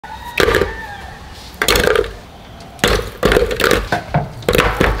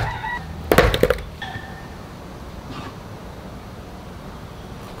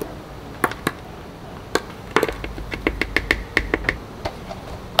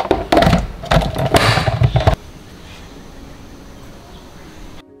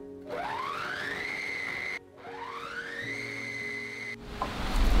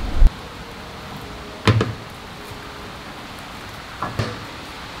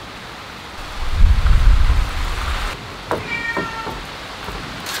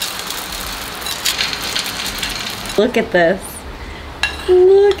Look at this.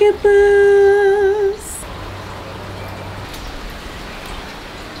 Look at this.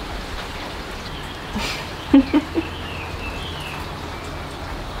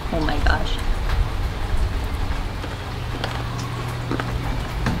 Oh my gosh.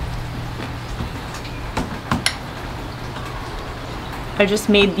 I just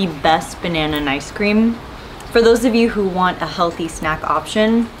made the best banana and ice cream. For those of you who want a healthy snack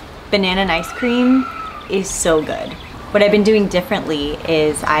option, banana and ice cream is so good. What I've been doing differently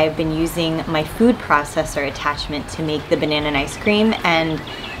is I've been using my food processor attachment to make the banana and ice cream, and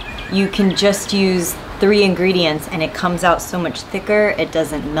you can just use 3 ingredients and it comes out so much thicker, it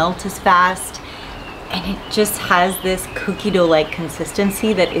doesn't melt as fast, and it just has this cookie dough-like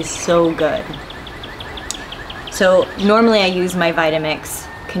consistency that is so good. So normally I use my Vitamix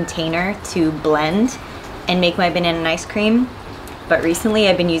container to blend and make my banana and ice cream, but recently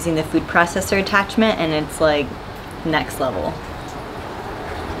I've been using the food processor attachment and it's like next level.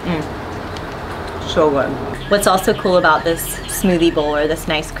 So good. What's also cool about this smoothie bowl or this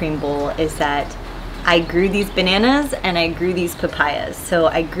ice cream bowl is that I grew these bananas and I grew these papayas. So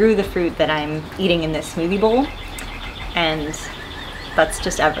I grew the fruit that I'm eating in this smoothie bowl, and that's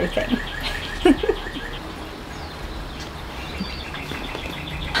just everything.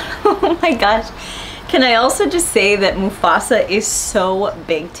 Oh my gosh. Can I also just say that Mufasa is so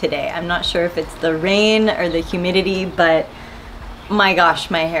big today? I'm not sure if it's the rain or the humidity, but my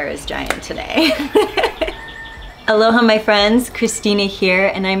gosh, my hair is giant today. Aloha my friends, Kristina here,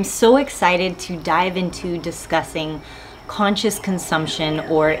 and I'm so excited to dive into discussing conscious consumption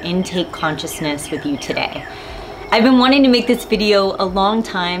or intake consciousness with you today. I've been wanting to make this video a long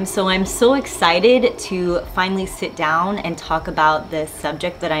time, so I'm so excited to finally sit down and talk about this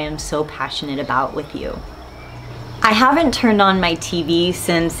subject that I am so passionate about with you. I haven't turned on my TV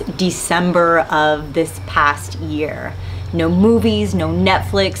since December of this past year. No movies, no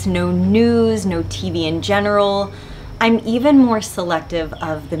Netflix, no news, no TV in general. I'm even more selective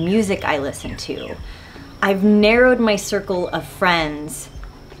of the music I listen to. I've narrowed my circle of friends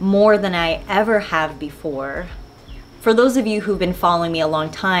more than I ever have before. For those of you who've been following me a long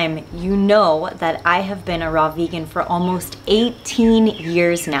time, you know that I have been a raw vegan for almost 18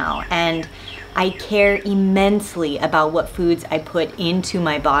 years now, and I care immensely about what foods I put into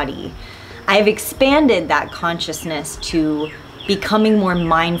my body. I've expanded that consciousness to becoming more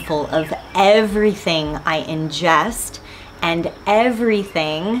mindful of everything I ingest and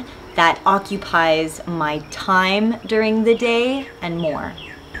everything that occupies my time during the day and more.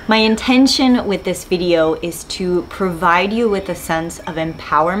 My intention with this video is to provide you with a sense of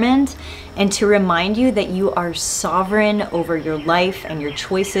empowerment and to remind you that you are sovereign over your life and your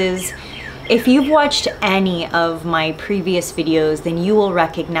choices. If you've watched any of my previous videos, then you will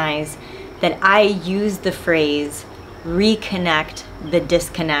recognize that I use the phrase reconnect the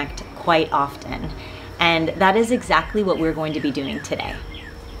disconnect quite often. And that is exactly what we're going to be doing today.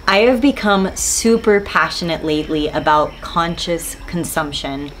 I have become super passionate lately about conscious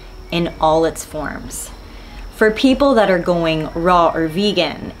consumption in all its forms. For people that are going raw or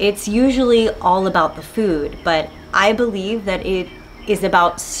vegan, it's usually all about the food, but I believe that it is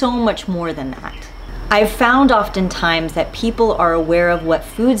about so much more than that. I've found oftentimes that people are aware of what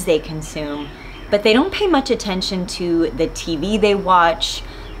foods they consume, but they don't pay much attention to the TV they watch,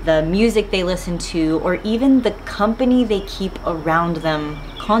 the music they listen to, or even the company they keep around them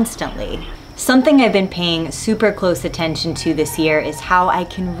constantly. Something I've been paying super close attention to this year is how I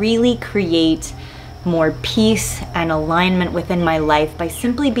can really create more peace and alignment within my life by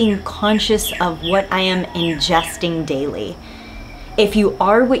simply being conscious of what I am ingesting daily. If you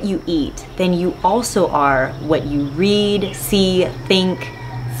are what you eat, then you also are what you read, see, think,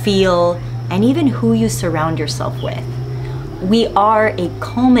 feel, and even who you surround yourself with. We are a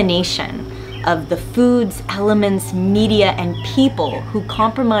culmination of the foods, elements, media, and people who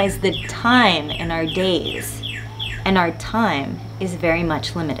compromise the time in our days. And our time is very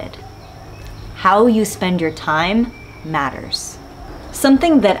much limited. How you spend your time matters.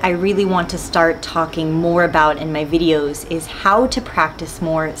 Something that I really want to start talking more about in my videos is how to practice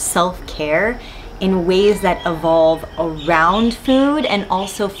more self-care in ways that evolve around food and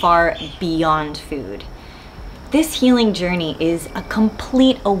also far beyond food. This healing journey is a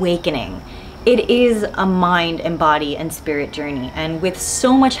complete awakening. It is a mind and body and spirit journey, and with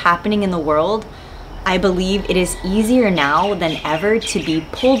so much happening in the world, I believe it is easier now than ever to be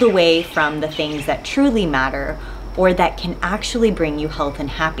pulled away from the things that truly matter or that can actually bring you health and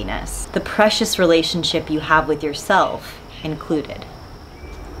happiness, the precious relationship you have with yourself included.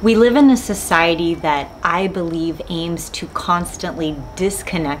 We live in a society that I believe aims to constantly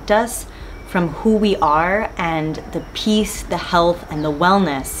disconnect us from who we are and the peace, the health, and the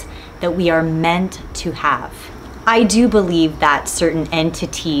wellness that we are meant to have. I do believe that certain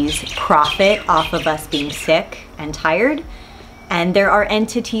entities profit off of us being sick and tired, and there are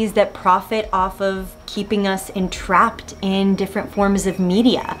entities that profit off of keeping us entrapped in different forms of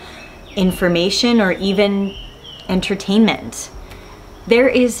media, information, or even entertainment. There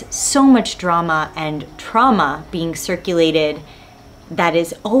is so much drama and trauma being circulated that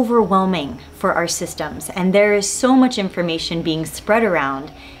is overwhelming for our systems, and there is so much information being spread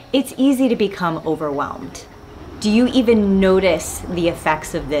around, it's easy to become overwhelmed. Do you even notice the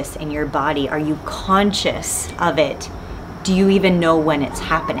effects of this in your body? Are you conscious of it? Do you even know when it's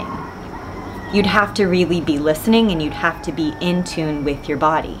happening? You'd have to really be listening, and you'd have to be in tune with your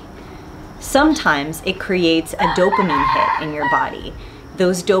body. Sometimes it creates a dopamine hit in your body.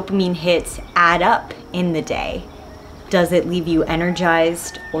 Those dopamine hits add up in the day. Does it leave you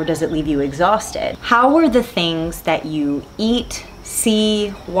energized, or does it leave you exhausted? How are the things that you eat,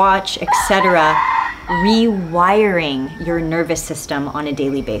 see, watch, etc. rewiring your nervous system on a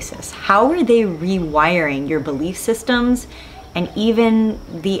daily basis? How are they rewiring your belief systems and even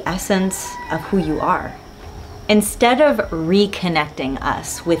the essence of who you are? Instead of reconnecting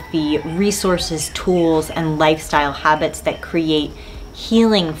us with the resources, tools, and lifestyle habits that create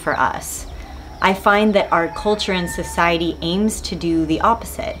healing for us, I find that our culture and society aims to do the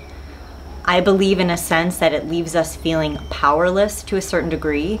opposite. I believe in a sense that it leaves us feeling powerless to a certain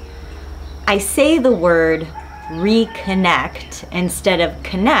degree. I say the word reconnect instead of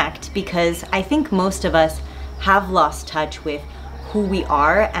connect because I think most of us have lost touch with who we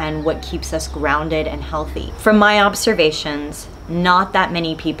are and what keeps us grounded and healthy. From my observations, not that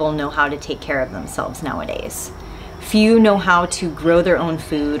many people know how to take care of themselves nowadays. Few know how to grow their own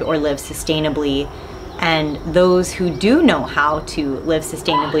food or live sustainably, and those who do know how to live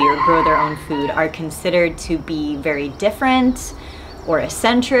sustainably or grow their own food are considered to be very different or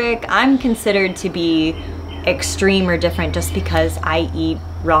eccentric. I'm considered to be extreme or different just because I eat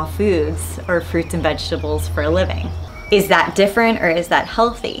raw foods or fruits and vegetables for a living. Is that different, or is that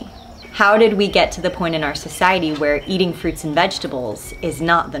healthy? How did we get to the point in our society where eating fruits and vegetables is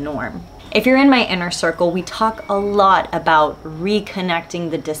not the norm? If you're in my inner circle, we talk a lot about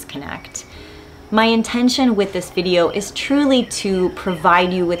reconnecting the disconnect. My intention with this video is truly to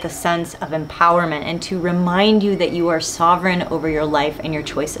provide you with a sense of empowerment and to remind you that you are sovereign over your life and your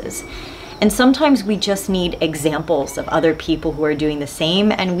choices. And sometimes we just need examples of other people who are doing the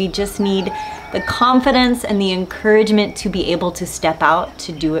same, and we just need the confidence and the encouragement to be able to step out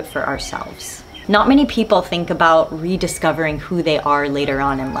to do it for ourselves. Not many people think about rediscovering who they are later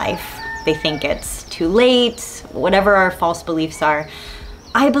on in life. They think it's too late, whatever our false beliefs are.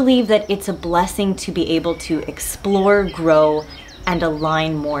 I believe that it's a blessing to be able to explore, grow, and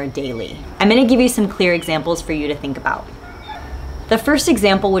align more daily. I'm gonna give you some clear examples for you to think about. The first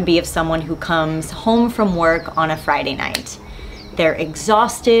example would be of someone who comes home from work on a Friday night. They're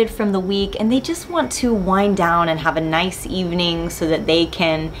exhausted from the week and they just want to wind down and have a nice evening so that they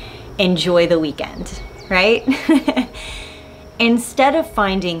can enjoy the weekend, right? Instead of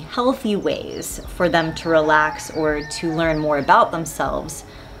finding healthy ways for them to relax or to learn more about themselves,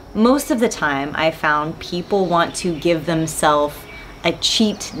 most of the time I found people want to give themselves a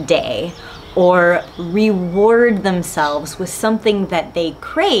cheat day or reward themselves with something that they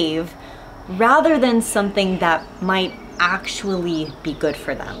crave rather than something that might actually be good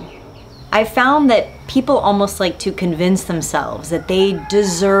for them. I found that people almost like to convince themselves that they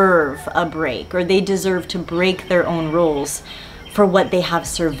deserve a break or they deserve to break their own rules for what they have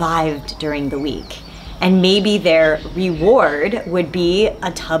survived during the week. And maybe their reward would be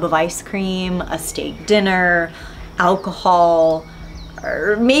a tub of ice cream, a steak dinner, alcohol,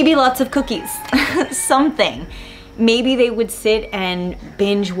 or maybe lots of cookies, something. Maybe they would sit and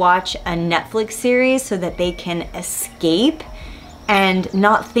binge watch a Netflix series so that they can escape and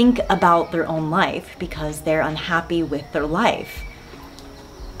not think about their own life because they're unhappy with their life.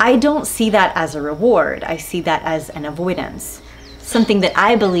 I don't see that as a reward. I see that as an avoidance. Something that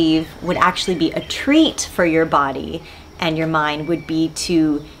I believe would actually be a treat for your body and your mind would be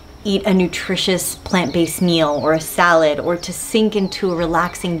to eat a nutritious plant-based meal or a salad, or to sink into a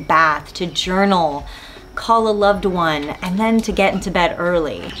relaxing bath, to journal, call a loved one, and then to get into bed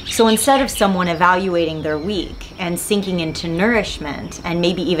early. So instead of someone evaluating their week and sinking into nourishment and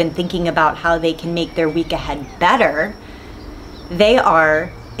maybe even thinking about how they can make their week ahead better, they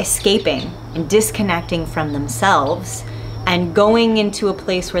are escaping and disconnecting from themselves and going into a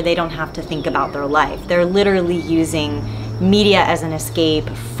place where they don't have to think about their life. They're literally using media as an escape,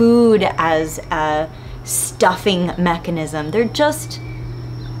 food as a stuffing mechanism. They're just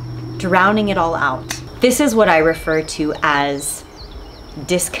drowning it all out. This is what I refer to as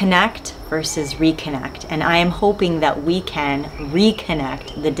disconnect versus reconnect, and I am hoping that we can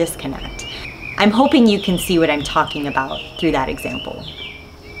reconnect the disconnect. I'm hoping you can see what I'm talking about through that example.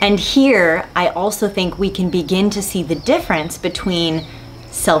 And here, I also think we can begin to see the difference between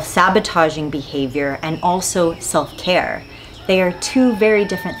self-sabotaging behavior and also self-care. They are two very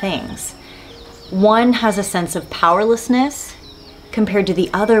different things. One has a sense of powerlessness compared to the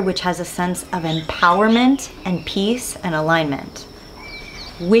other, which has a sense of empowerment and peace and alignment.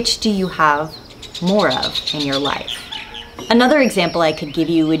 Which do you have more of in your life? Another example I could give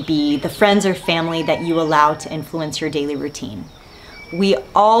you would be the friends or family that you allow to influence your daily routine. We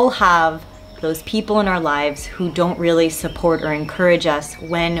all have those people in our lives who don't really support or encourage us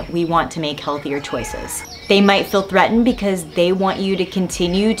when we want to make healthier choices. They might feel threatened because they want you to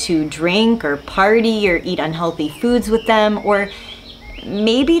continue to drink or party or eat unhealthy foods with them, or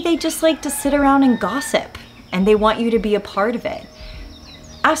maybe they just like to sit around and gossip and they want you to be a part of it.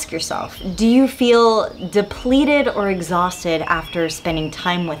 Ask yourself, do you feel depleted or exhausted after spending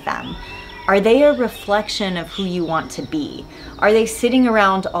time with them? Are they a reflection of who you want to be? Are they sitting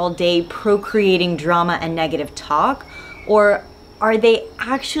around all day procreating drama and negative talk? Or are they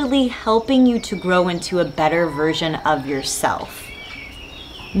actually helping you to grow into a better version of yourself?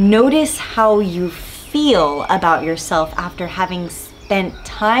 Notice how you feel about yourself after having spent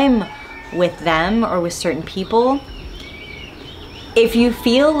time with them or with certain people. If you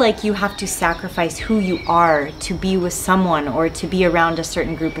feel like you have to sacrifice who you are to be with someone or to be around a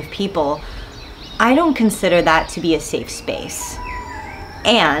certain group of people, I don't consider that to be a safe space.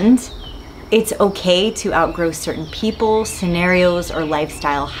 And it's okay to outgrow certain people, scenarios, or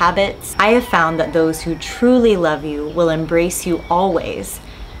lifestyle habits. I have found that those who truly love you will embrace you always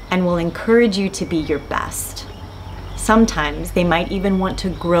and will encourage you to be your best. Sometimes they might even want to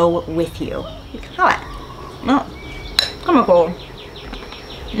grow with you. How? No. Come on, go.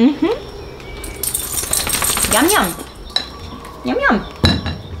 Yum, yum. Yum, yum.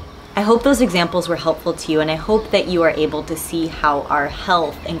 I hope those examples were helpful to you, and I hope that you are able to see how our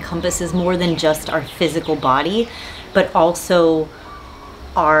health encompasses more than just our physical body, but also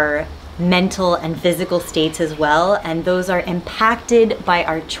our mental and physical states as well, and those are impacted by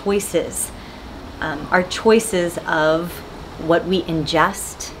our choices of what we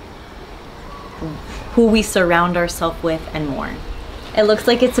ingest, who we surround ourselves with, and more. It looks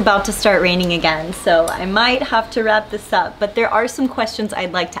like it's about to start raining again, so I might have to wrap this up, but there are some questions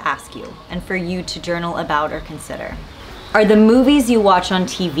I'd like to ask you and for you to journal about or consider. Are the movies you watch on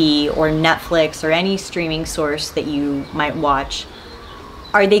TV or Netflix or any streaming source that you might watch,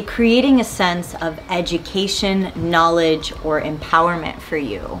 are they creating a sense of education, knowledge, or empowerment for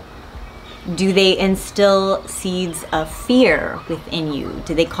you? Do they instill seeds of fear within you?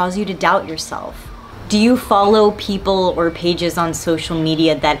 Do they cause you to doubt yourself? Do you follow people or pages on social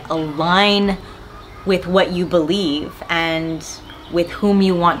media that align with what you believe and with whom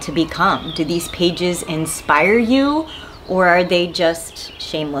you want to become? Do these pages inspire you, or are they just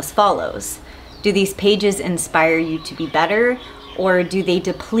shameless follows? Do these pages inspire you to be better, or do they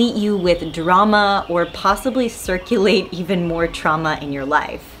deplete you with drama or possibly circulate even more trauma in your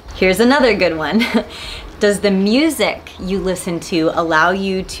life? Here's another good one. Does the music you listen to allow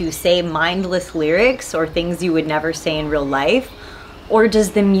you to say mindless lyrics or things you would never say in real life? Or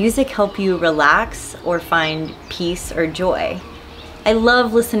does the music help you relax or find peace or joy? I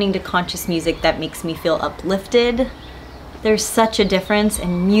love listening to conscious music that makes me feel uplifted. There's such a difference,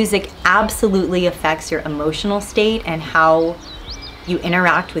 and music absolutely affects your emotional state and how you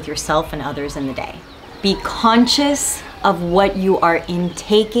interact with yourself and others in the day. Be conscious of what you are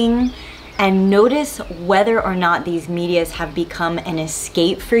intaking, and notice whether or not these medias have become an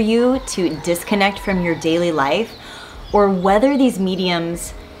escape for you to disconnect from your daily life, or whether these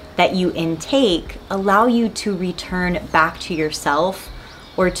mediums that you intake allow you to return back to yourself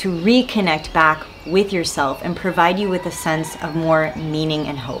or to reconnect back with yourself and provide you with a sense of more meaning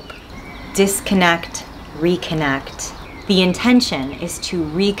and hope. Disconnect, reconnect. The intention is to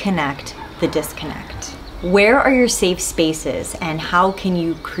reconnect the disconnect. Where are your safe spaces, and how can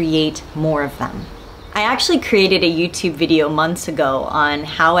you create more of them? I actually created a YouTube video months ago on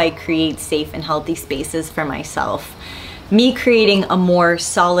how I create safe and healthy spaces for myself. Me creating a more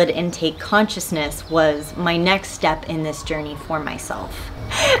solid intake consciousness was my next step in this journey for myself.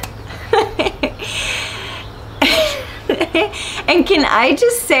 And can I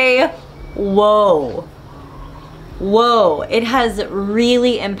just say, whoa. Whoa, it has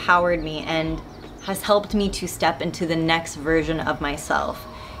really empowered me and has helped me to step into the next version of myself.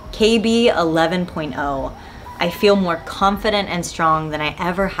 KB 11.0. I feel more confident and strong than I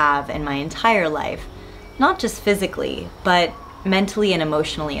ever have in my entire life. Not just physically, but mentally and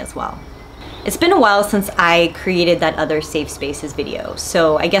emotionally as well. It's been a while since I created that other safe spaces video,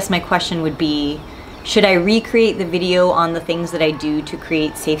 so I guess my question would be, should I recreate the video on the things that I do to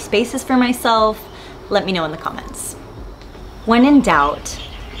create safe spaces for myself? Let me know in the comments. When in doubt,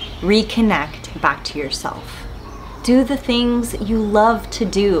 reconnect back to yourself. Do the things you love to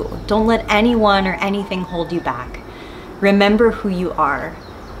do. Don't let anyone or anything hold you back. Remember who you are.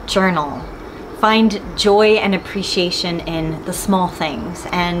 Journal. Find joy and appreciation in the small things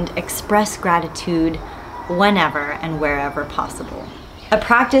and express gratitude whenever and wherever possible. A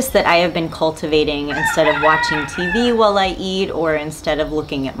practice that I have been cultivating instead of watching TV while I eat or instead of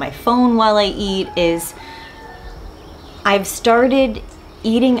looking at my phone while I eat is I've started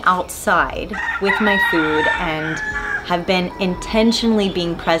eating outside with my food and have been intentionally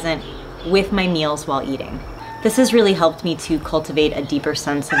being present with my meals while eating. This has really helped me to cultivate a deeper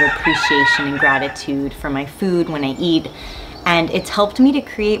sense of appreciation and gratitude for my food when I eat, and it's helped me to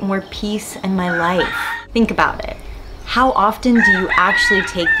create more peace in my life. Think about it. How often do you actually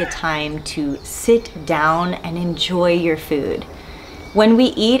take the time to sit down and enjoy your food? When we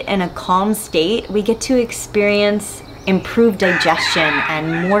eat in a calm state, we get to experience improved digestion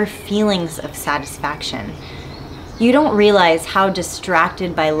and more feelings of satisfaction. You don't realize how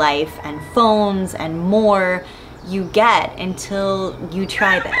distracted by life and phones and more you get until you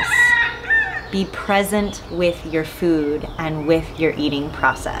try this. Be present with your food and with your eating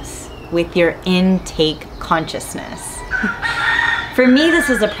process, with your intake consciousness. For me, this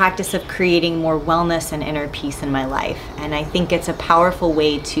is a practice of creating more wellness and inner peace in my life, and I think it's a powerful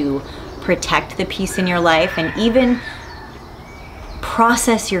way to protect the peace in your life and even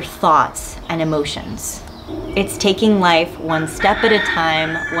process your thoughts and emotions. It's taking life one step at a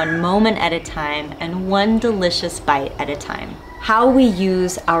time, one moment at a time, and one delicious bite at a time. How we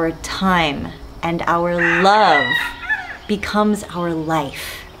use our time and our love becomes our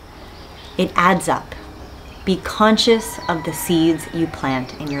life. It adds up. Be conscious of the seeds you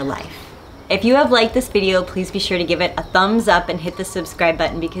plant in your life. If you have liked this video, please be sure to give it a thumbs up and hit the subscribe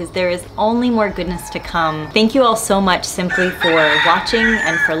button because there is only more goodness to come. Thank you all so much simply for watching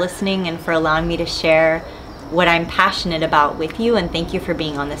and for listening and for allowing me to share what I'm passionate about with you, and thank you for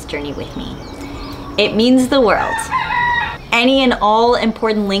being on this journey with me. It means the world. Any and all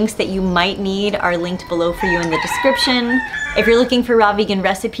important links that you might need are linked below for you in the description. If you're looking for raw vegan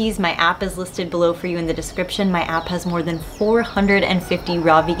recipes, my app is listed below for you in the description. My app has more than 450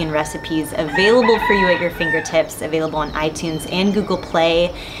 raw vegan recipes available for you at your fingertips, available on iTunes and Google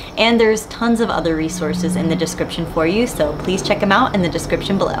Play. And there's tons of other resources in the description for you, so please check them out in the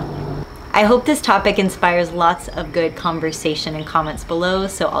description below. I hope this topic inspires lots of good conversation and comments below,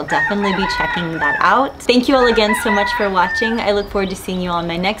 so I'll definitely be checking that out. Thank you all again so much for watching. I look forward to seeing you all in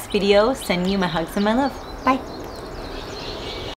my next video. Sending you my hugs and my love. Bye.